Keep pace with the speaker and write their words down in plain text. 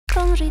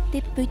quand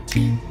j'étais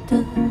petite.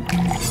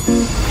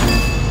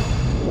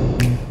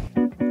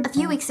 A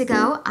few weeks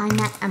ago, I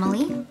met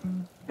Emily,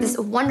 this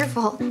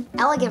wonderful,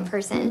 elegant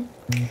person.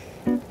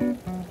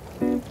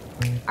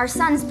 Our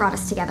sons brought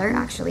us together,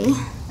 actually.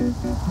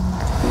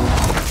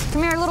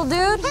 Come here, little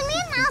dude. Can me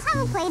and Miles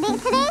have a play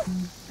date today?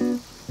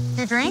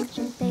 You drink?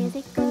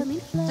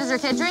 Does your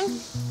kid drink?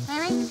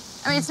 Maybe?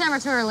 I mean, it's never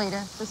too early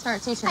to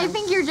start teaching I them.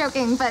 think you're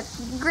joking, but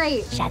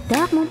great.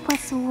 J'adore mon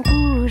poisson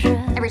rouge.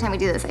 Every time we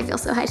do this, I feel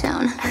so high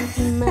tone.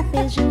 Il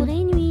m'appelle jour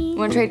et nuit.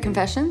 Want to trade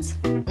confessions?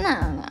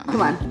 No.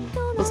 Come on.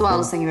 What's the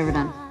wildest thing you've ever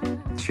done?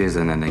 She's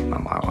an enigma,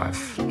 my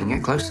wife. You can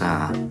get closer,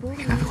 you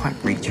can never quite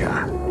reach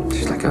her.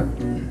 She's like a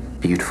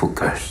beautiful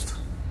ghost.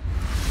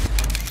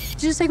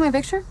 Did you just take my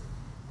picture?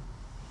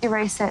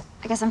 Erase it.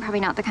 I guess I'm probably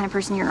not the kind of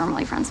person you're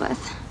normally friends with.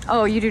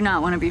 Oh, you do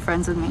not want to be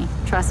friends with me.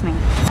 Trust me.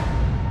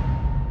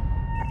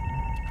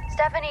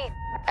 Stephanie,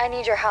 I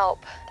need your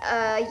help.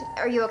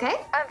 Are you okay?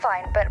 I'm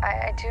fine, but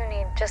I do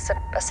need just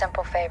a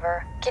simple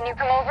favor. Can you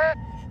come over?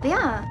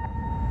 Yeah.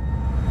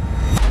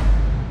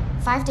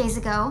 5 days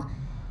ago,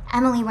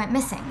 Emily went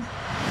missing.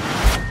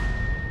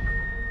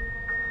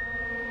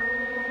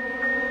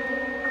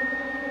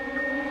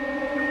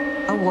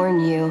 I'll warn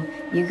you,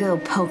 you go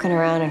poking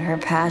around in her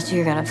past,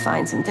 you're gonna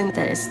find something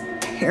that is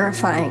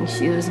terrifying.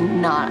 She was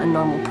not a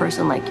normal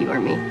person like you or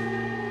me.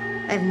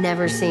 I've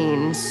never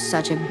seen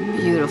such a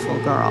beautiful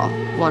girl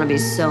want to be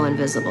so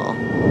invisible.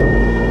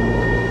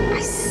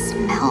 I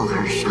smell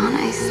her, Sean.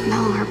 I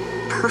smell her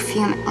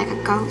perfume like a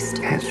ghost.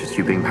 Yeah, it's just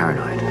you being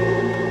paranoid.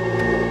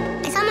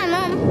 I saw my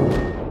mom.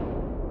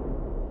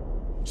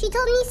 She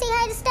told me to say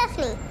hi to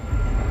Stephanie.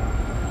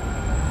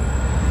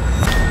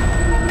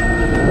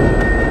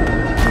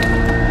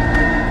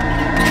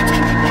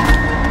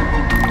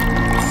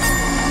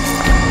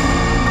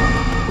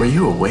 Were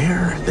you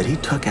aware that he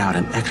took out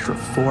an extra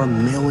 $4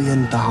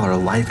 million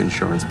life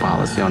insurance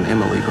policy on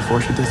Emily before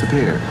she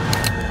disappeared?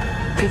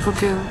 People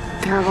do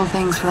terrible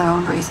things for their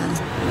own reasons.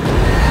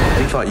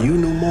 He thought you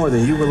knew more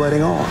than you were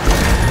letting on.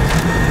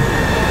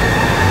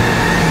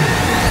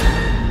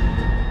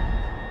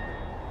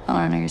 I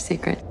want to know your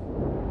secret.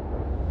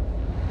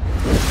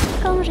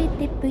 Quand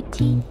j'étais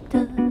petite,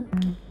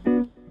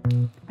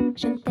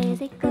 je me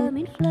taisais comme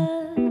une fleur.